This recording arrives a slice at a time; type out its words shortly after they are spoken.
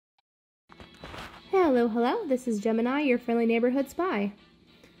Hello, hello, this is Gemini, your friendly neighborhood spy.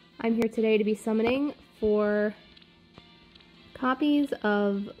 I'm here today to be summoning for copies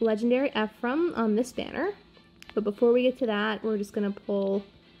of Legendary Ephraim on this banner. But before we get to that, we're just going to pull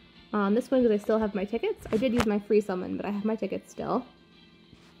on this one because I still have my tickets. I did use my free summon, but I have my tickets still.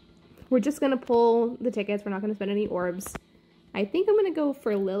 We're just going to pull the tickets. We're not going to spend any orbs. I think I'm going to go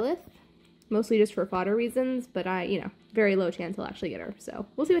for Lilith, mostly just for fodder reasons, but very low chance I'll actually get her. So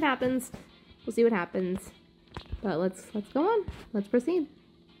we'll see what happens. We'll see what happens, but let's go on. Let's proceed.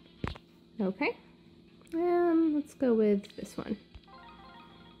 Okay, let's go with this one.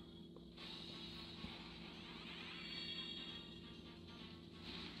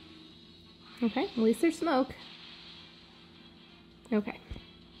 Okay, at least there's smoke. Okay.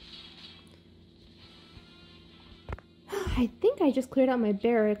 I think I just cleared out my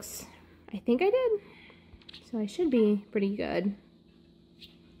barracks. I think I did. So I should be pretty good.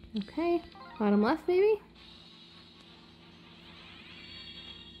 Okay. Bottom left, maybe?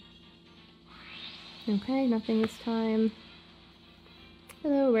 Okay, nothing this time.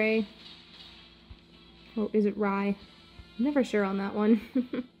 Hello, Ray. Oh, is it Rye? I'm never sure on that one.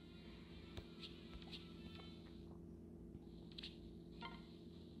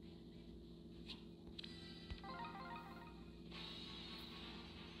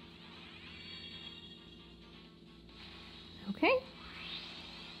 Okay.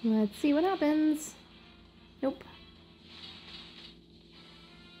 Let's see what happens. Nope.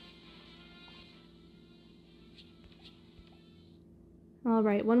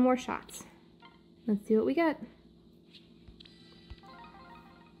 Alright, one more shot. Let's see what we get.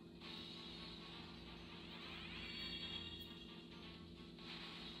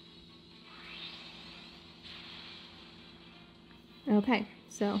 Okay,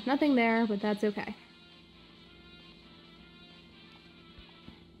 so nothing there, but that's okay.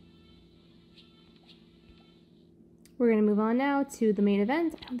 We're going to move on now to the main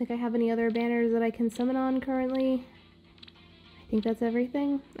event. I don't think I have any other banners that I can summon on currently. I think that's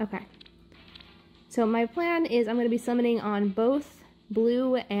everything. Okay. So my plan is I'm going to be summoning on both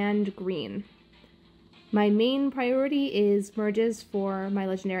blue and green. My main priority is merges for my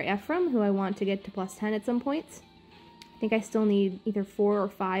Legendary Ephraim, who I want to get to +10 at some point. I think I still need either 4 or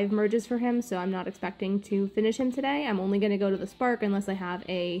 5 merges for him, so I'm not expecting to finish him today. I'm only going to go to the Spark unless I have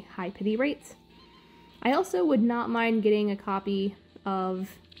a high pity rate. I also would not mind getting a copy of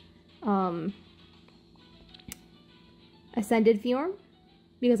Ascended Ephraim,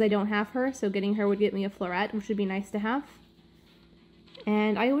 because I don't have her, so getting her would get me a Floret, which would be nice to have.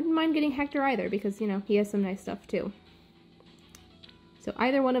 And I wouldn't mind getting Hector either, because, he has some nice stuff too. So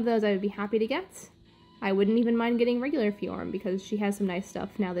either one of those I would be happy to get. I wouldn't even mind getting regular Ephraim, because she has some nice stuff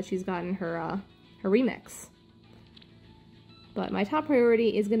now that she's gotten her, her remix. But my top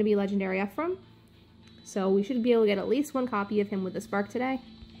priority is going to be Legendary Ephraim. So we should be able to get at least one copy of him with the Spark today.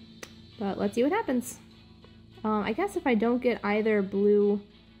 But let's see what happens. I guess if I don't get either blue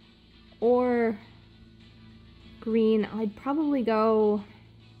or green, I'd probably go...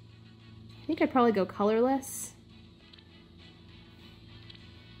 I think I'd probably go colorless.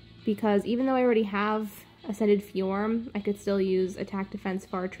 Because even though I already have Ascended Ephraim, I could still use Attack, Defense,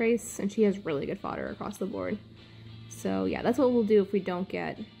 Far Trace, and she has really good fodder across the board. So yeah, that's what we'll do if we don't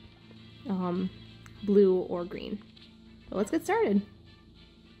get blue or green. But let's get started.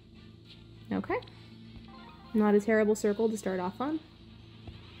 Okay. Not a terrible circle to start off on.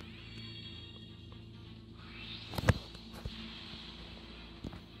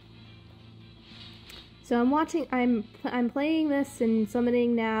 So I'm playing this and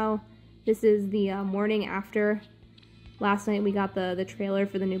summoning now. This is the morning after. Last night we got the trailer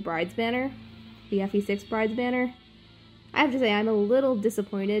for the new Brides banner, the FE6 Brides banner. I have to say, I'm a little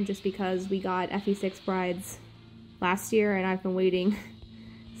disappointed just because we got FE6 Brides last year and I've been waiting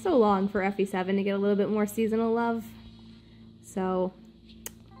so long for FE7 to get a little bit more seasonal love. So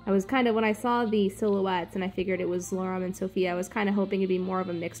I was when I saw the silhouettes and I figured it was Loram and Sophia, I was kind of hoping it'd be more of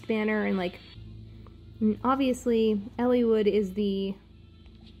a mixed banner. And obviously Elliewood is the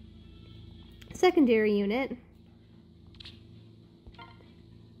secondary unit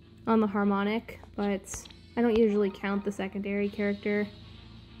on the harmonic, but I don't usually count the secondary character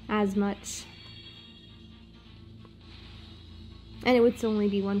as much. And it would still only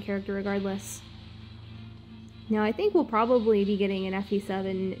be one character regardless. Now I think we'll probably be getting an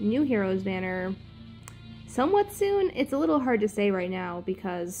FE7 New Heroes banner somewhat soon. It's a little hard to say right now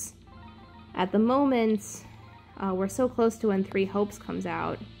because at the moment we're so close to when 3 Hopes comes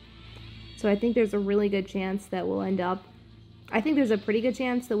out. So I think there's a really good chance that we'll end up... I think there's a pretty good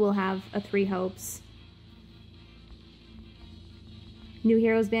chance that we'll have a 3 Hopes New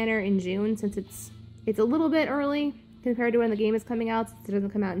Heroes banner in June, since it's It's a little bit early compared to when the game is coming out, since it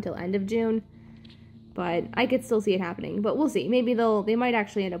doesn't come out until end of June. But I could still see it happening. But we'll see. Maybe they might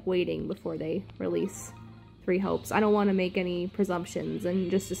actually end up waiting before they release Three Hopes. I don't want to make any presumptions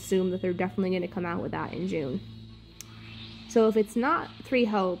and just assume that they're definitely going to come out with that in June. So if it's not Three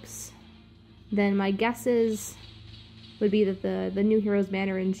Hopes, then my guesses would be that the New Heroes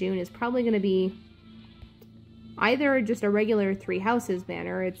banner in June is probably going to be either just a regular Three Houses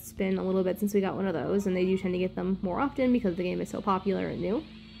banner. It's been a little bit since we got one of those, and they do tend to get them more often because the game is so popular and new.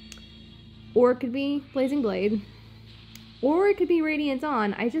 Or it could be Blazing Blade. Or it could be Radiant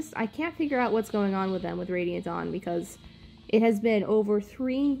Dawn. I can't figure out what's going on with them with Radiant Dawn, because it has been over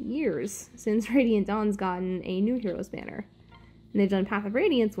 3 years since Radiant Dawn's gotten a New Heroes banner. And they've done Path of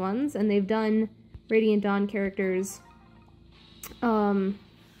Radiance ones, and they've done Radiant Dawn characters on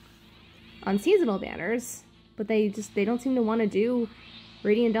seasonal banners, but they don't seem to want to do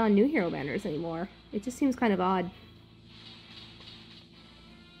Radiant Dawn New Hero banners anymore. It just seems kind of odd.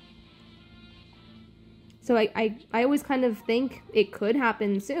 So I always kind of think it could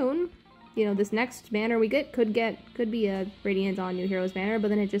happen soon. You know, this next banner we get could be a Radiant Dawn New Heroes banner, but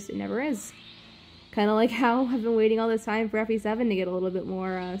then it never is. Kind of like how I've been waiting all this time for FE7 to get a little bit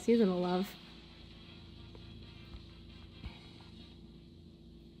more seasonal love.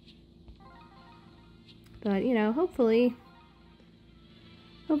 But, you know, hopefully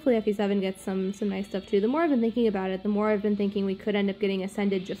FE7 gets some nice stuff too. The more I've been thinking about it, the more I've been thinking we could end up getting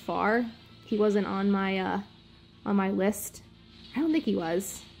Ascended Jafar. He wasn't on my list. I don't think he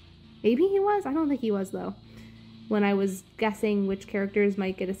was. Maybe he was? I don't think he was, though. When I was guessing which characters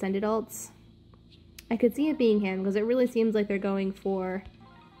might get Ascended alts, I could see it being him, because it really seems like they're going for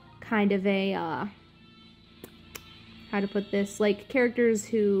kind of a, how to put this, like characters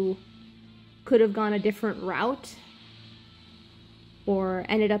who could have gone a different route or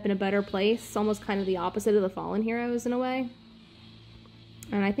ended up in a better place, almost kind of the opposite of the Fallen Heroes in a way.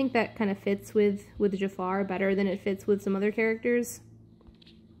 And I think that kind of fits with Jafar better than it fits with some other characters.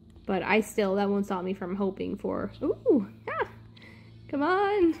 But that won't stop me from hoping for, ooh, yeah, come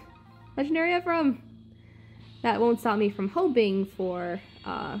on, Legendary Ephraim. That won't stop me from hoping for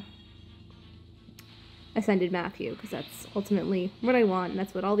Ascended Matthew, because that's ultimately what I want, and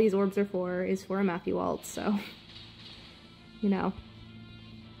that's what all these orbs are for, is for a Matthew alt, so, you know,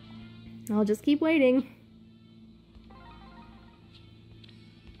 I'll just keep waiting.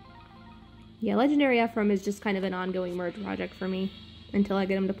 Yeah, Legendary Ephraim is just kind of an ongoing merge project for me until I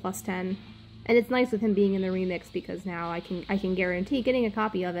get him to +10. And it's nice with him being in the remix, because now I can guarantee getting a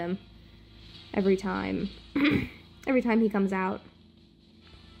copy of him every time he comes out.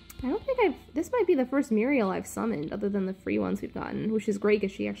 I don't think this might be the first Muriel I've summoned other than the free ones we've gotten, which is great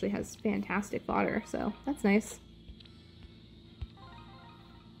because she actually has fantastic fodder, so that's nice.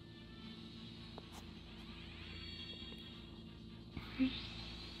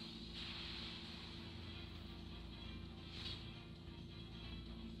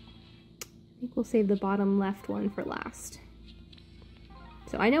 I think we'll save the bottom left one for last.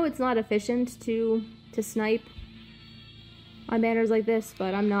 So I know it's not efficient to snipe on banners like this,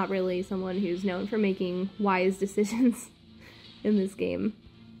 but I'm not really someone who's known for making wise decisions in this game.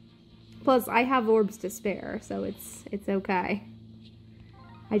 Plus, I have orbs to spare, so it's okay.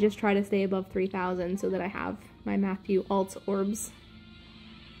 I just try to stay above 3,000 so that I have my Matthew alt orbs.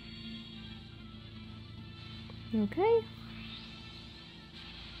 Okay.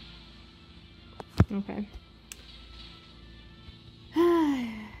 Okay.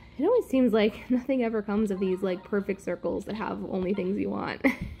 It always seems like nothing ever comes of these, like, perfect circles that have only things you want.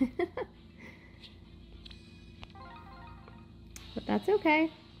 But that's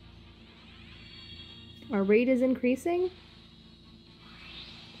okay. Our rate is increasing.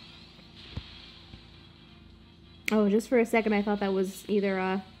 Oh, just for a second I thought that was either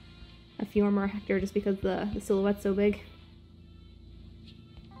a Fjorm or a Hector, just because the silhouette's so big.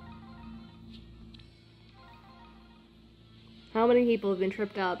 How many people have been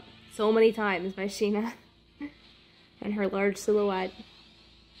tripped up so many times by Sheena and her large silhouette?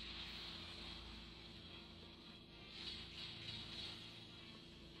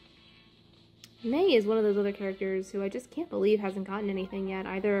 May is one of those other characters who I just can't believe hasn't gotten anything yet,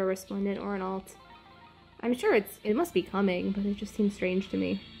 either a Resplendent or an alt. I'm sure it must be coming, but it just seems strange to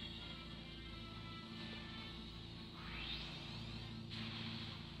me.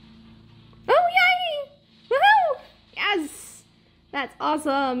 Oh, yay! Woohoo! Yes! That's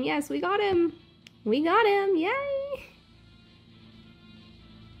awesome! Yes, we got him! We got him! Yay!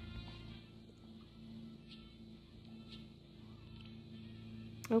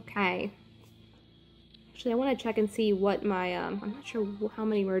 Okay. Actually, I want to check and see what my, I'm not sure how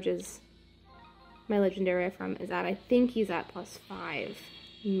many merges my Legendary Ephraim is at. I think he's at +5,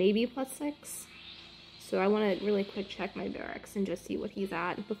 maybe +6. So I want to really quick check my barracks and just see what he's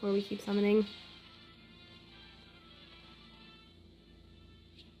at before we keep summoning.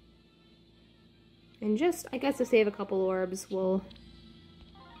 And just, I guess, to save a couple orbs, we'll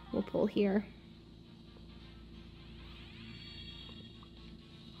pull here.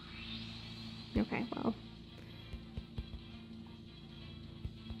 Okay, well.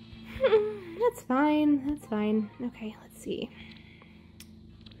 That's fine, that's fine. Okay, let's see.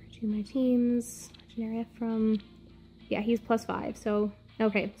 To my teams, Legendary Ephraim. Yeah, he's +5, so,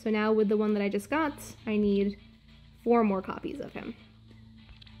 okay. So now with the one that I just got, I need 4 more copies of him.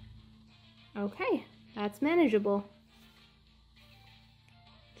 Okay, that's manageable.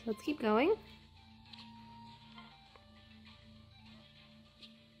 So let's keep going.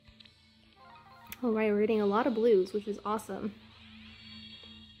 Alright, we're getting a lot of blues, which is awesome.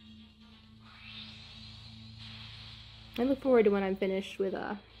 I look forward to when I'm finished with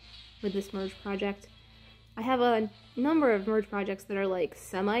this merge project. I have a number of merge projects that are like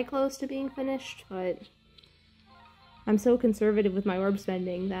semi-close to being finished, but I'm so conservative with my orb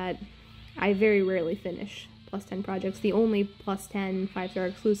spending that I very rarely finish +10 projects. The only +10 5-star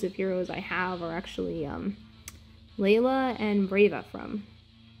exclusive heroes I have are actually Layla and Brave Ephraim.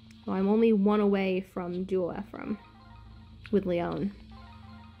 So I'm only 1 away from Duo Ephraim with Leon.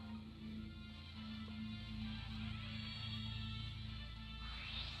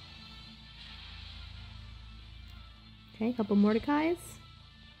 Okay, a couple Mordecais.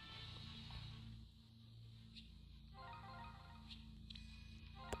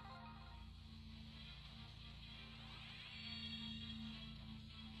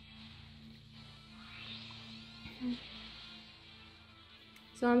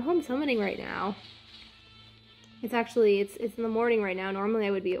 So I'm home summoning right now. It's actually, it's in the morning right now. Normally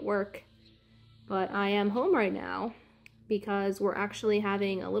I would be at work, but I am home right now because we're actually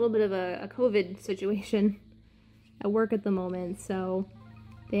having a little bit of a COVID situation at work at the moment. So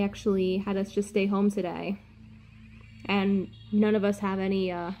they actually had us just stay home today, and none of us have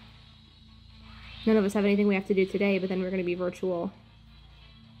anything we have to do today, but then we're going to be virtual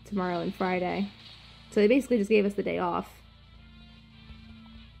tomorrow and Friday. So they basically just gave us the day off.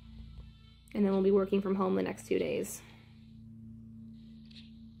 And then we'll be working from home the next 2 days.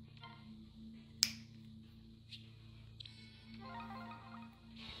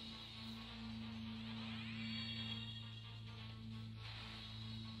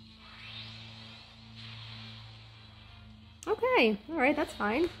 Okay, alright, that's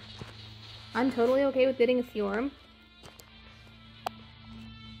fine. I'm totally okay with getting a Fjorm.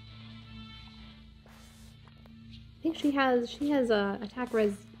 I think she has a attack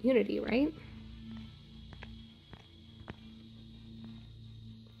res unity, right?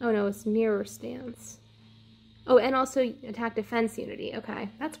 Oh no, it's mirror stance. Oh, and also attack defense unity. Okay,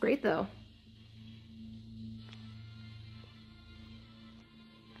 that's great though.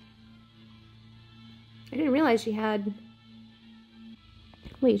 I didn't realize she had...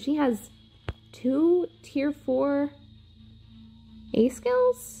 Wait, she has 2 tier 4 A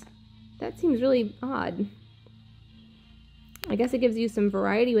skills? That seems really odd. I guess it gives you some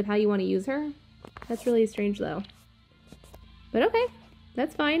variety with how you want to use her. That's really strange though. But okay,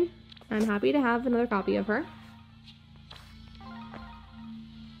 that's fine. I'm happy to have another copy of her.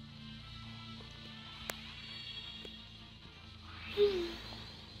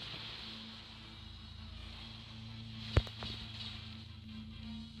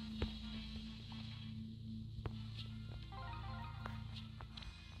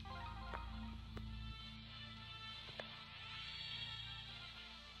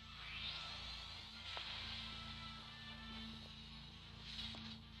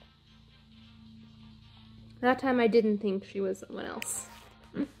 That time I didn't think she was someone else.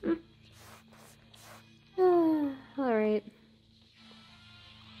 Alright.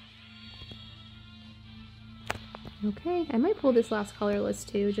 Okay, I might pull this last colorless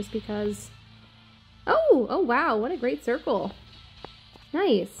too, just because... Oh wow, what a great circle.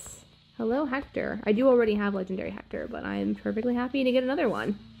 Nice. Hello, Hector. I do already have Legendary Hector, but I'm perfectly happy to get another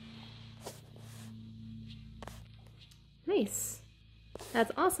one. Nice.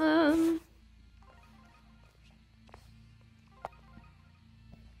 That's awesome.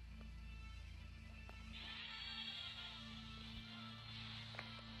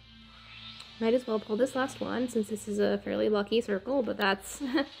 Might as well pull this last one, since this is a fairly lucky circle, but that's...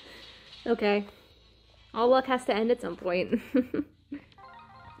 okay. All luck has to end at some point.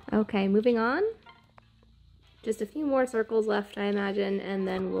 Okay, moving on. Just a few more circles left, I imagine, and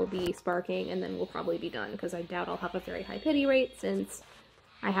then we'll be sparking, and then we'll probably be done, because I doubt I'll have a very high pity rate, since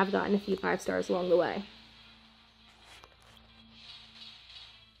I have gotten a few 5 stars along the way.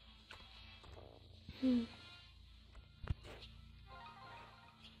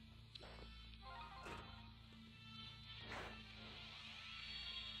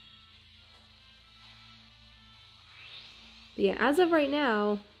 But yeah, as of right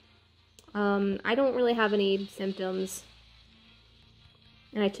now, I don't really have any symptoms.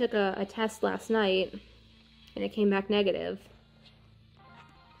 And I took a test last night, and it came back negative.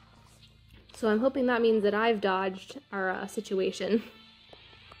 So I'm hoping that means that I've dodged our situation.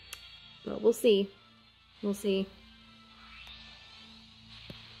 But we'll see. We'll see.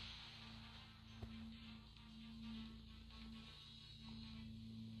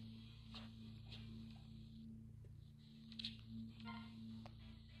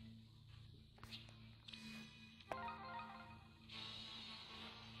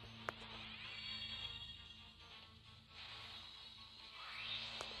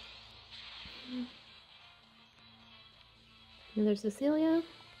 And there's Cecilia,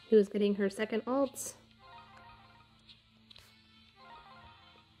 who is getting her second alt.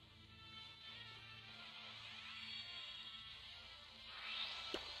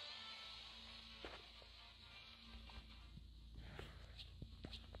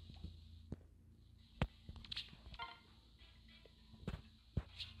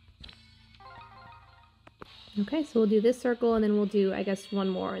 Okay, so we'll do this circle, and then we'll do, I guess, one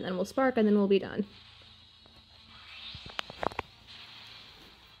more, and then we'll spark, and then we'll be done.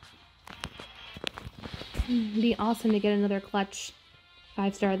 It'd be awesome to get another clutch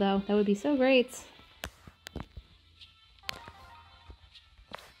 5-star, though. That would be so great.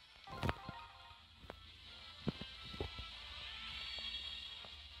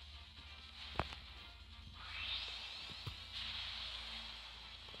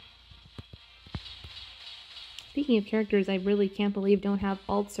 Speaking of characters, I really can't believe don't have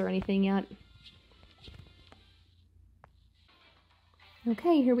alts or anything yet.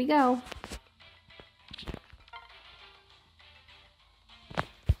 Okay, here we go.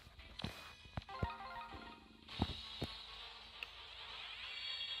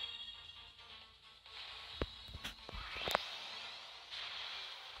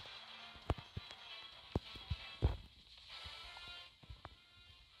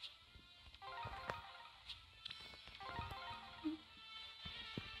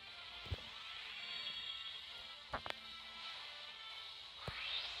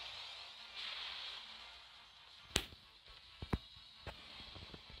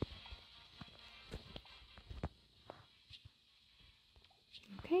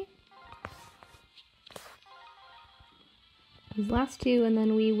 Okay. These last two, and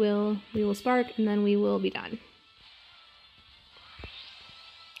then we will spark, and then we will be done.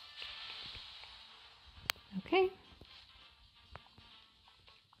 Okay.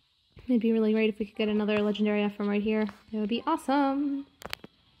 It'd be really great if we could get another Legendary Ephraim right here. That would be awesome.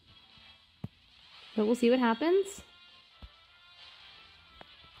 But we'll see what happens.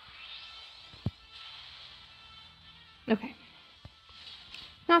 Okay.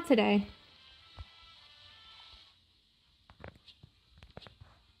 Not today.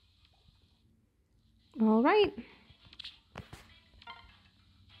 All right.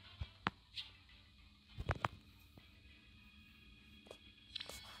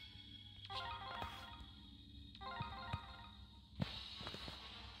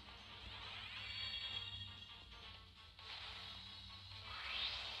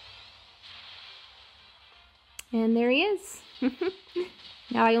 And there he is.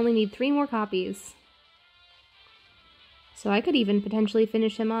 Now I only need 3 more copies. So I could even potentially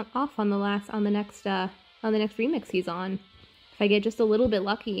finish him off on the next remix he's on. If I get just a little bit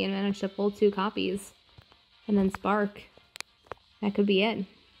lucky and manage to pull 2 copies and then spark, that could be it.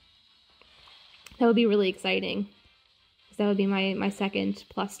 That would be really exciting, because that would be my second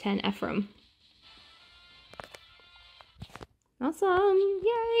 +10 Ephraim. Awesome!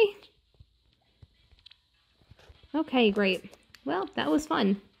 Yay! Okay, great. Well, that was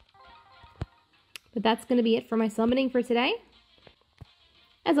fun. But that's going to be it for my summoning for today.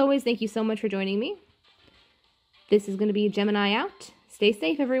 As always, thank you so much for joining me. This is going to be Gemini out. Stay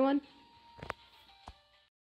safe, everyone.